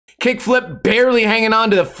kickflip, barely hanging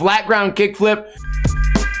on to the flat ground kickflip.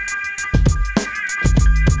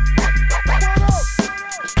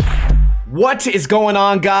 What is going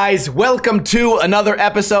on, guys? Welcome to another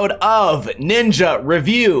episode of Ninja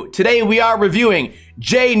Review. Today we are reviewing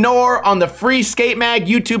Jonne on the Free Skate Mag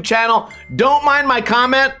YouTube channel. Don't mind my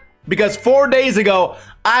comment because 4 days ago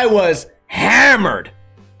I was hammered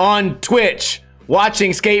on Twitch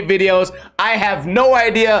watching skate videos. I have no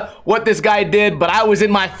idea what this guy did, but I was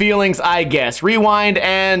in my feelings, I guess. Rewind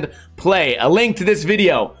and play. A link to this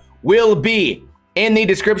video will be in the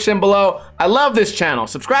description below. I love this channel.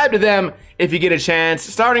 Subscribe to them if you get a chance.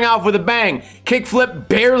 Starting off with a bang. Kickflip,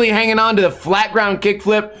 barely hanging on to the flat ground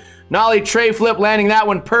kickflip. Nollie tray flip, landing that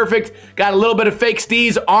one perfect. Got a little bit of fake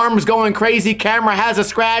steez. Arms going crazy. Camera has a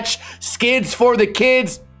scratch. Skids for the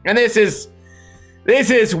kids. And this is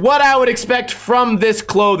what I would expect from this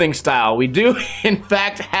clothing style. We do, in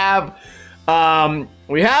fact, have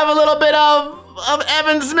we have a little bit of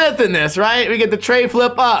Evan Smith in this, right? We get the tray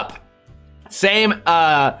flip up. Same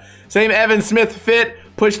Evan Smith fit.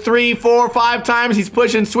 Push 3, 4, 5 times. He's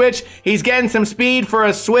pushing switch. He's getting some speed for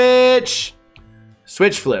a switch.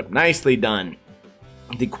 Switch flip. Nicely done.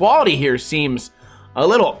 The quality here seems a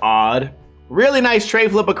little odd. Really nice tray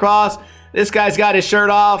flip across. This guy's got his shirt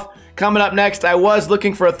off. Coming up next, I was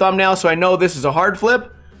looking for a thumbnail, so I know this is a hard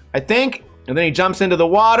flip, I think. And then he jumps into the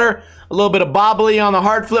water. A little bit of bobbly on the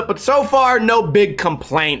hard flip, but so far, no big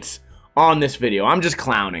complaints on this video. I'm just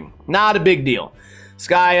clowning. Not a big deal. This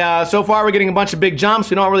guy, so far we're getting a bunch of big jumps.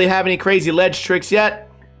 We don't really have any crazy ledge tricks yet.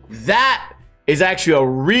 That is actually a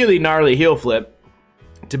really gnarly heel flip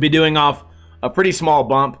to be doing off a pretty small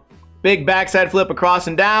bump. Big backside flip across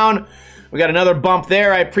and down. We got another bump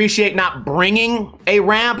there. I appreciate not bringing a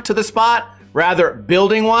ramp to the spot, rather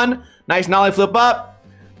building one. Nice nollie flip up.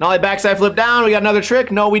 Nollie backside flip down. We got another trick.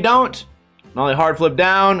 No, we don't. Nollie hard flip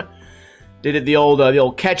down. Did it the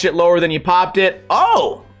old catch it lower than you popped it.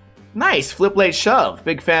 Oh, nice flip late shove.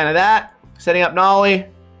 Big fan of that. Setting up nollie.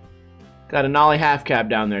 Got a nollie half cab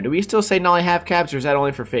down there. Do we still say nollie half cabs, or is that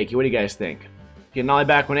only for fakie? What do you guys think? Get nollie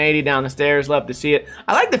back 180 down the stairs. Love to see it.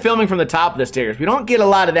 I like the filming from the top of the stairs. We don't get a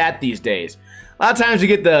lot of that these days. A lot of times you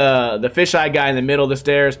get the fisheye guy in the middle of the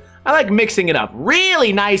stairs. I like mixing it up.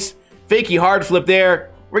 Really nice fakie hard flip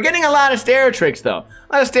there. We're getting a lot of stair tricks though.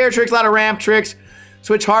 A lot of stair tricks, a lot of ramp tricks.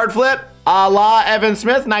 Switch hard flip. A la Evan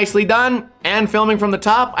Smith, nicely done. And filming from the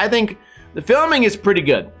top, I think the filming is pretty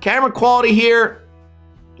good. Camera quality here,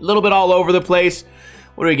 a little bit all over the place.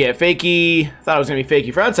 What do we get? Fakie, thought it was gonna be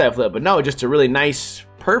fakie frontside flip, but no, just a really nice,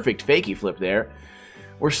 perfect fakie flip there.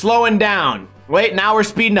 We're slowing down. Wait, now we're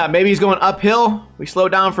speeding up. Maybe he's going uphill. We slow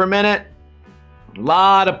down for a minute. A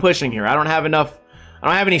lot of pushing here. I don't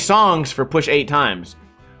have any songs for push 8 times.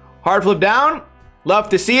 Hard flip down, love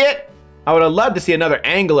to see it. I would have loved to see another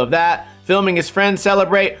angle of that. Filming his friends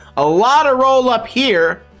celebrate. A lot of roll up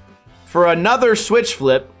here for another switch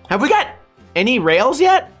flip. Have we got any rails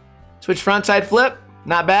yet? Switch frontside flip,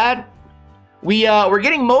 not bad. We're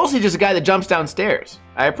getting mostly just a guy that jumps downstairs.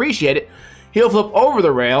 I appreciate it. Heel flip over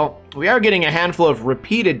the rail. We are getting a handful of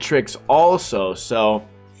repeated tricks also, so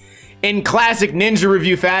in classic Ninja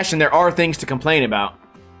Review fashion, there are things to complain about.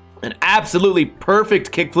 An absolutely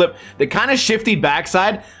perfect kickflip, the kind of shifty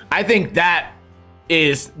backside. I think that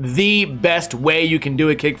is the best way you can do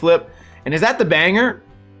a kickflip. And is that the banger?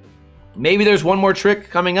 Maybe there's one more trick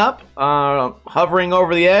coming up, hovering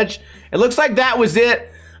over the edge. It looks like that was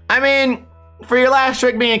it. I mean, for your last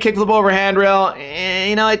trick being a kickflip over handrail,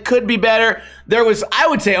 you know, it could be better. There was, I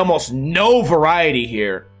would say, almost no variety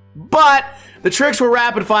here. But the tricks were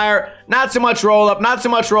rapid fire, not so much roll up, not so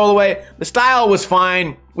much roll away. The style was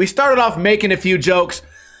fine. We started off making a few jokes,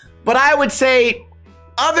 but I would say,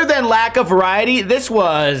 other than lack of variety, this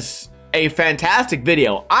was a fantastic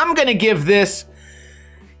video. I'm gonna give this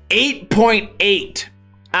 8.8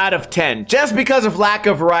 out of 10, just because of lack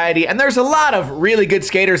of variety. And there's a lot of really good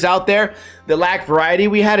skaters out there that lack variety.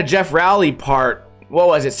 We had a Jeff Rowley part, what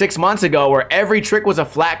was it, 6 months ago, where every trick was a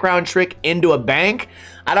flat ground trick into a bank.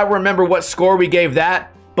 I don't remember what score we gave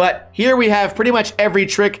that, but here we have pretty much every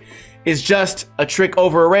trick is just a trick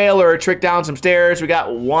over a rail or a trick down some stairs. We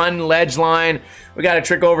got one ledge line. We got a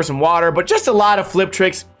trick over some water, but just a lot of flip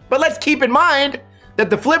tricks. But let's keep in mind that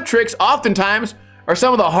the flip tricks oftentimes are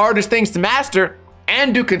some of the hardest things to master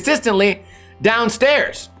and do consistently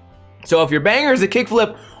downstairs. So if your banger is a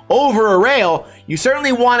kickflip over a rail, you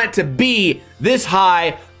certainly want it to be this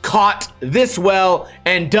high, caught this well,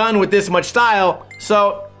 and done with this much style.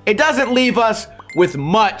 So it doesn't leave us with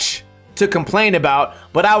much to complain about,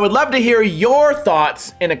 but I would love to hear your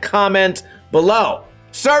thoughts in a comment below.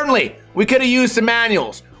 Certainly, we could have used some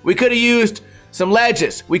manuals. We could have used some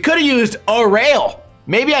ledges. We could have used a rail.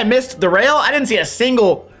 Maybe I missed the rail. I didn't see a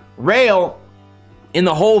single rail in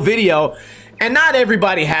the whole video. And not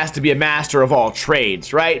everybody has to be a master of all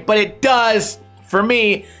trades, right? But it does, for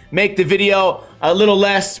me, make the video a little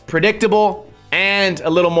less predictable and a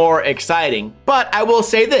little more exciting. But I will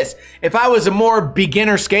say this, if I was a more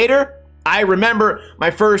beginner skater, I remember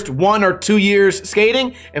my first 1 or 2 years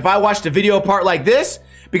skating, if I watched a video part like this,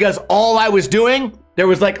 because all I was doing, there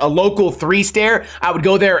was like a local 3-stair, I would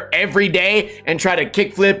go there every day and try to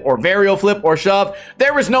kickflip or varial flip or shove.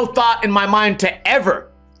 There was no thought in my mind to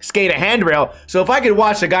ever skate a handrail. So if I could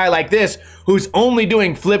watch a guy like this who's only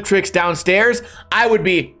doing flip tricks downstairs, I would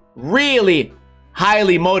be really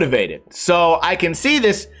highly motivated. So I can see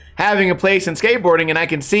this having a place in skateboarding, and I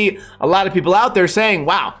can see a lot of people out there saying,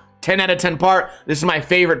 wow, 10 out of 10 part, this is my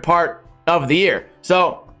favorite part of the year.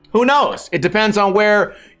 So who knows? It depends on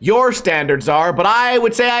where your standards are, but I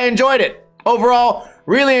would say I enjoyed it. Overall,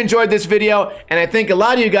 really enjoyed this video, and I think a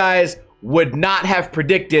lot of you guys would not have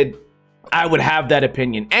predicted I would have that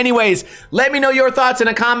opinion. Anyways, let me know your thoughts in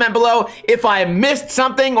a comment below. If I missed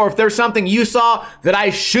something or if there's something you saw that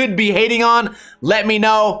I should be hating on, let me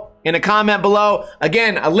know in a comment below.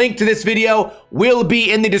 Again, a link to this video will be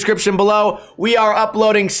in the description below. We are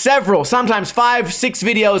uploading several, sometimes 5, 6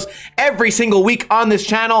 videos every single week on this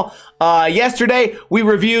channel. Yesterday, we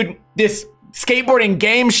reviewed this skateboarding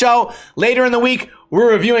game show. Later in the week,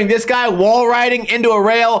 we're reviewing this guy wall riding into a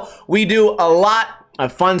rail. We do a lot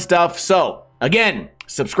of fun stuff. So again,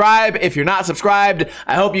 subscribe if you're not subscribed.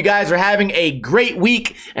 I hope you guys are having a great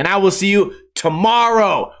week, and I will see you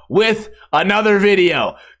tomorrow with another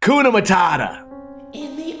video. Kuna Matata.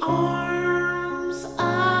 In the arms